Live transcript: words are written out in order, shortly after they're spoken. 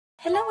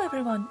Hello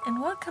everyone and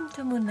welcome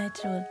to Moonlight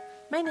Jewel.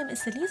 My name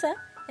is Elisa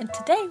and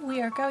today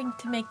we are going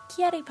to make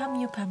Kyary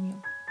Pamyu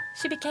Pamyu.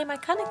 She became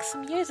iconic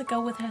some years ago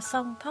with her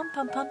song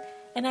PONPONPON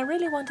and I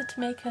really wanted to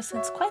make her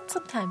since quite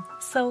some time.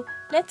 So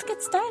let's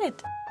get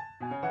started!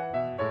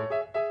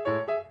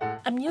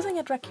 I'm using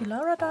a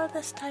Walkercolor doll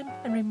this time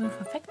and remove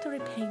her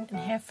factory paint and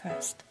hair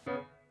first.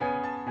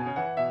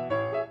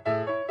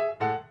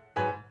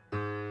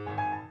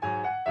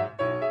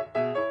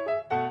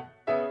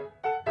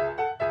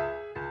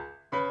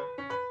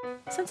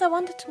 Since I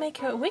wanted to make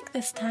her a wig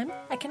this time,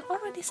 I can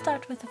already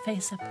start with the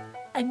face up.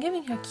 I'm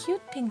giving her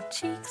cute pink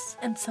cheeks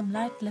and some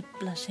light lip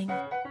blushing.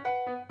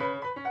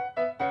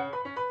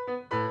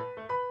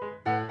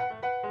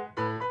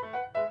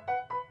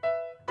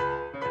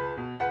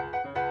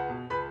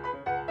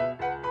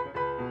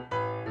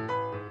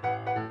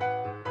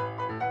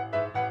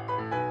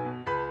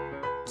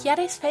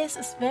 Kyary's face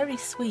is very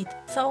sweet,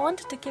 so I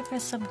wanted to give her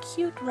some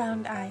cute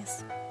round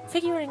eyes.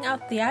 Figuring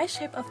out the eye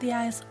shape of the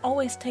eyes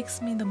always takes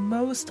me the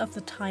most of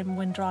the time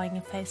when drawing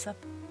a face-up.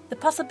 The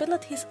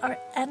possibilities are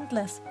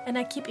endless and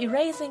I keep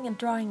erasing and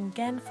drawing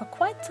again for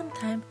quite some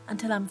time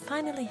until I'm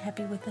finally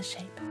happy with the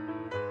shape.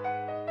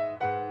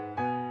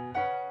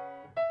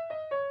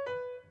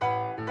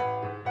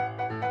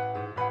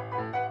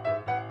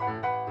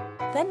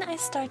 Then I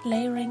start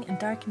layering and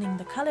darkening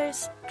the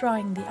colors,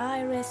 drawing the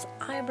iris,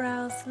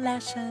 eyebrows,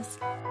 lashes.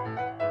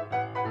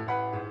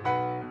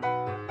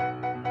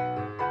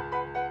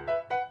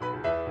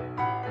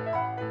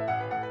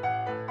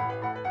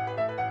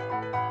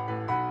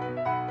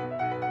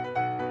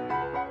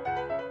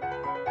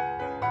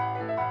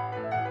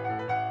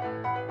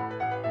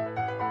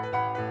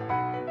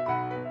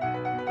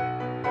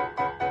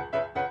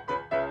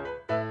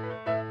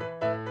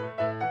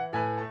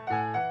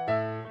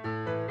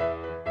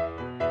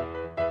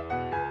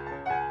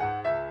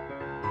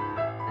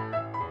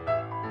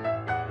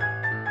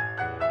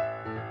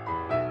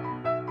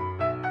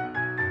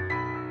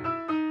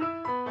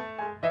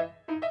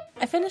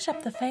 I finish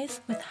up the face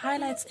with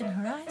highlights in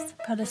her eyes,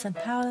 colors and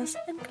powders,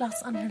 and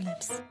gloss on her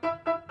lips.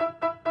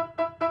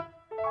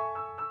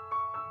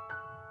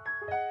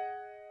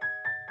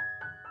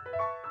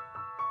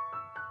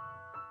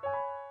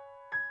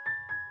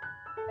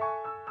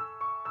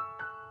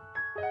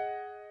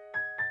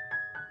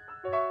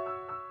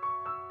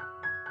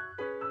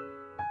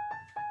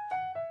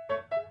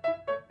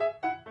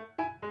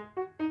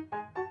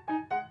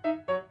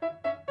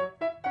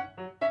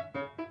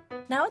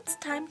 Now it's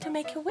time to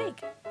make a wig.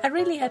 I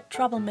really had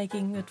trouble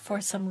making it for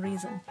some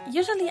reason.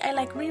 Usually I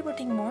like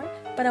rerouting more,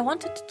 but I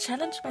wanted to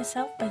challenge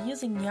myself by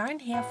using yarn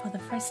hair for the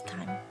first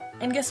time.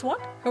 And guess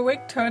what? Her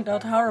wig turned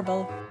out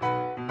horrible.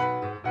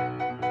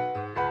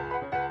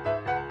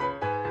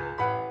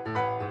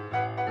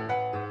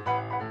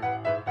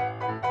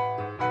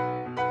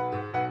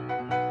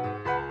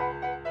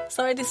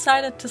 So I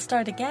decided to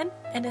start again,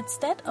 and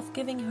instead of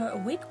giving her a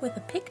wig with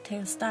a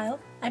pigtail style,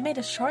 I made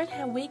a short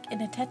hair wig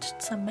and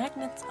attached some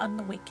magnets on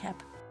the wig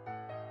cap.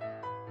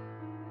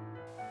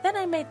 Then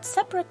I made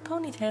separate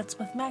ponytails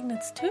with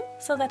magnets too,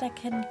 so that I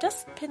can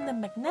just pin them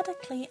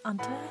magnetically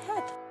onto her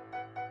head.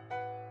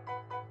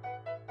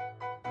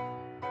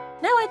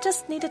 Now I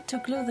just needed to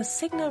glue the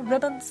signal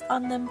ribbons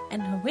on them,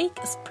 and her wig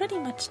is pretty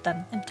much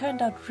done and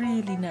turned out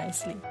really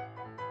nicely.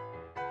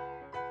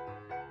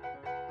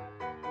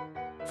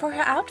 For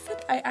her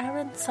outfit, I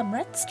ironed some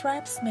red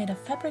stripes made of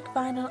fabric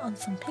vinyl on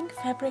some pink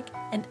fabric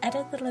and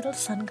added the little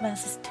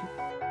sunglasses too.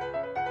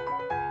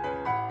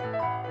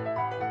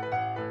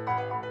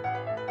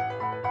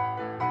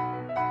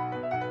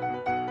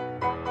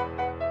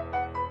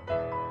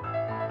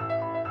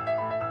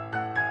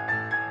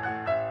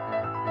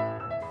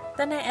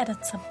 Then I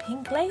added some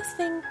pink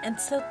lacing and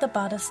sewed the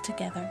bodice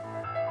together.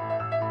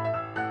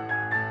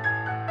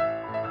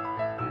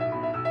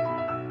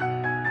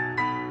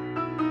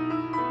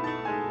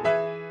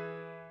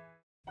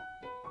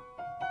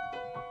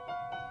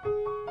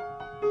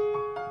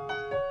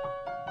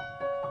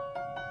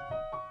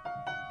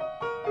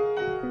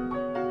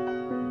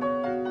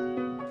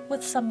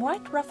 With some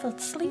white ruffled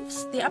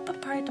sleeves, the upper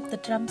part of the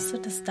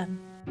jumpsuit is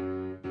done.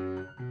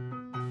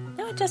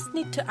 Now I just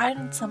need to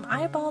iron some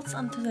eyeballs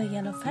onto the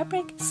yellow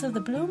fabric, sew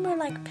the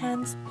bloomer-like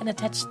pants and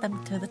attach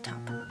them to the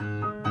top.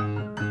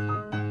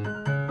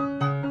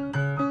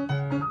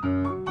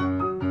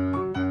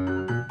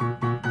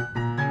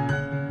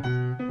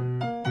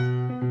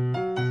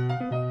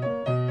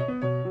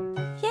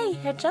 Yay,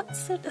 her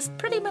jumpsuit is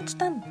pretty much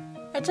done.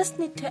 I just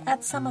need to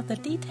add some of the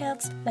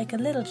details like a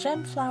little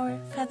gem flower,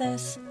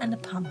 feathers and a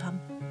pom-pom.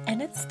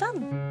 And it's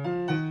done!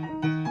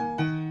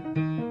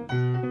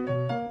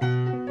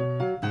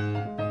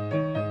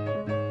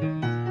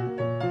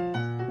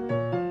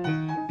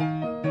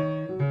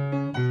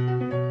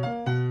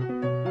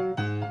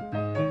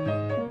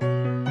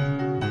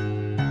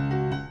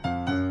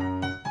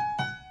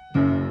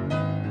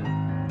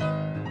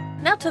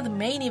 Now to the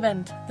main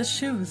event, the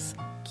shoes.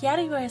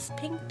 Kyary wears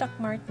pink Doc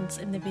Martens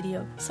in the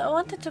video, so I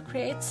wanted to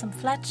create some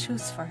flat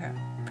shoes for her.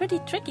 Pretty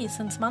tricky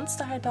since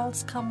Monster High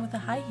dolls come with a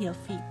high heel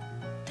feet.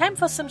 Time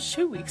for some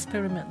shoe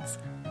experiments.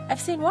 I've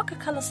seen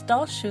Walkercolours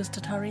doll shoes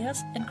tutorials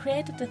and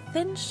created a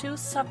thin shoe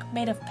sock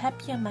made of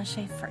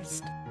papier-mâché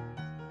first.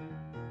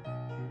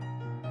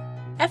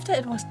 After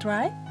it was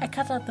dry, I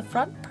cut out the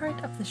front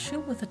part of the shoe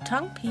with a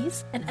tongue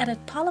piece and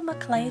added polymer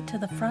clay to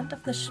the front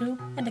of the shoe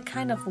and a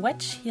kind of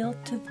wedge heel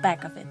to the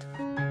back of it.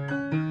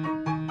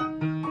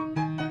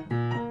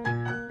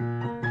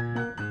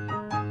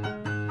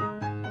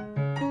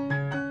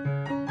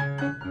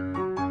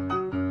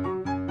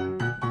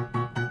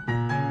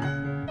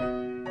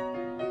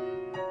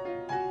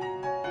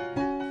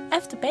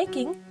 After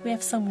baking, we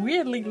have some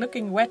weirdly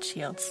looking wedge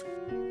heels.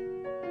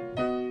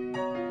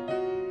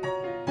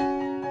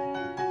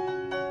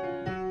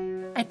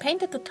 I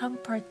painted the tongue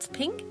parts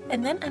pink,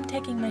 and then I'm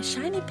taking my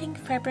shiny pink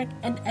fabric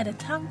and add a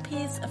tongue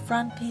piece, a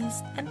front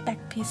piece and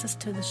back pieces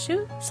to the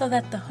shoe so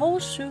that the whole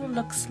shoe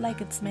looks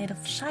like it's made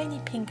of shiny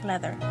pink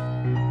leather.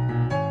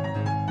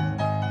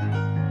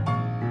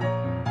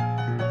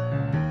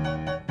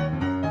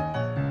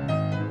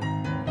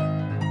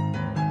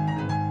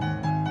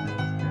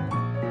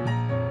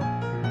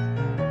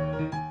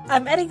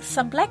 I'm adding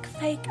some black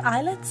fake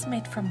eyelets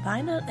made from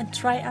vinyl and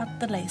try out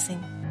the lacing.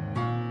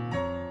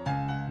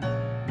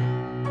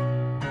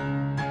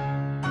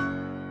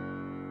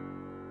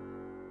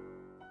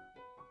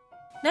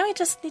 Now I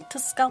just need to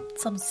sculpt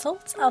some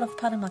soles out of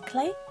polymer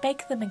clay,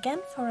 bake them again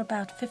for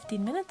about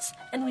 15 minutes,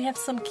 and we have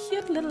some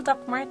cute little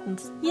Doc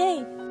Martens.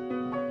 Yay!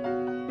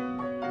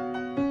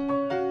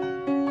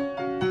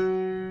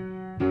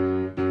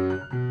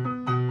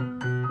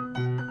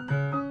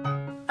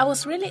 I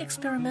was really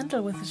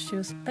experimental with the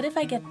shoes, but if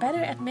I get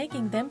better at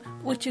making them,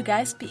 would you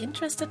guys be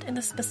interested in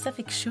a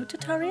specific shoe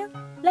tutorial?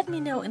 Let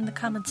me know in the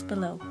comments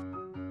below.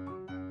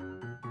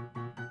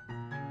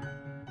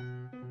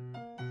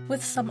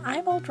 With some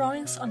eyeball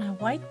drawings on her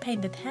white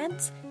painted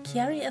hands,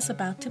 Kyary is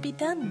about to be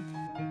done.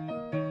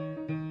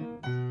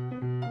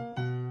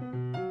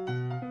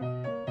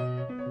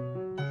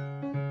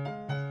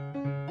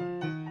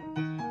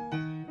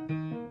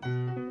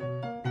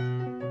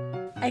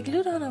 I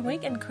glued on a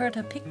wig and curled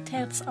her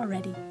pigtails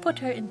already, put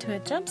her into a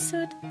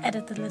jumpsuit,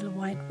 added the little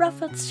white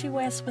ruffles she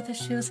wears with her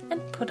shoes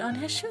and put on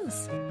her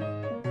shoes.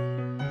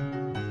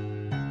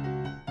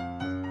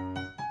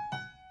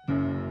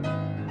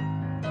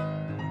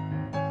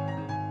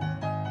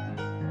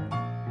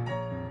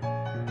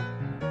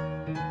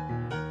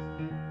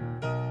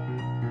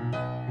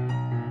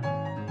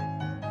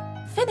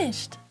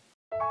 Finished!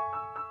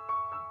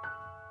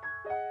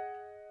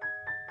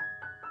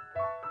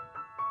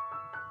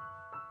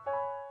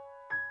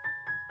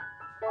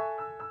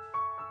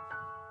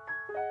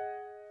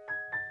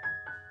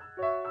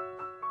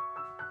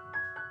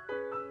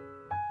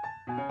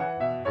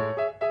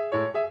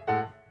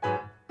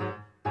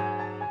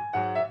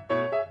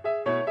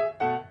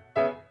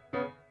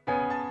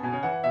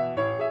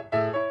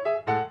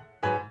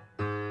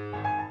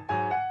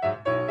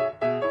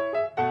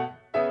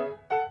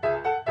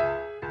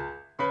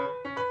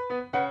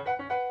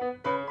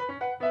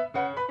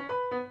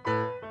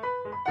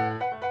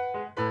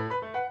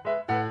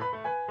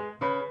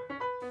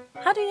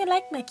 How do you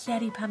like my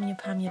Kyary Pamyu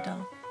Pamyu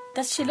doll?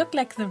 Does she look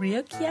like the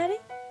real Kyary?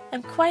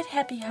 I'm quite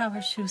happy how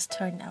her shoes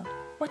turned out.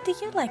 What do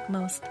you like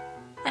most?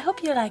 I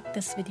hope you liked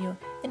this video,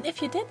 and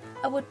if you did,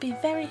 I would be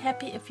very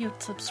happy if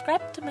you'd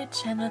subscribe to my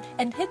channel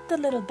and hit the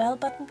little bell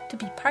button to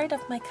be part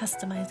of my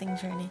customizing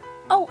journey.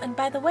 Oh, and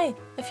by the way,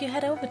 if you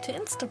head over to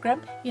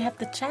Instagram, you have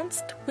the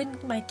chance to win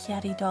my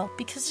Kyary doll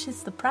because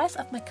she's the prize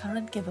of my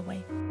current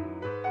giveaway.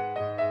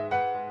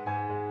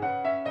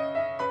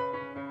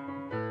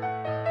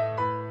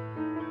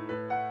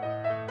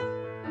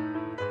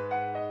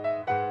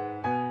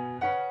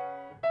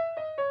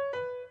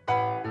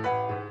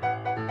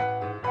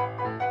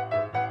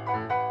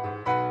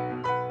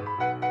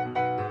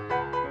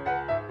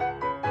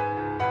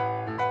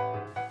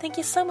 Thank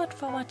you so much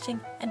for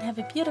watching and have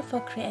a beautiful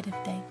creative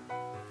day.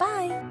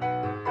 Bye!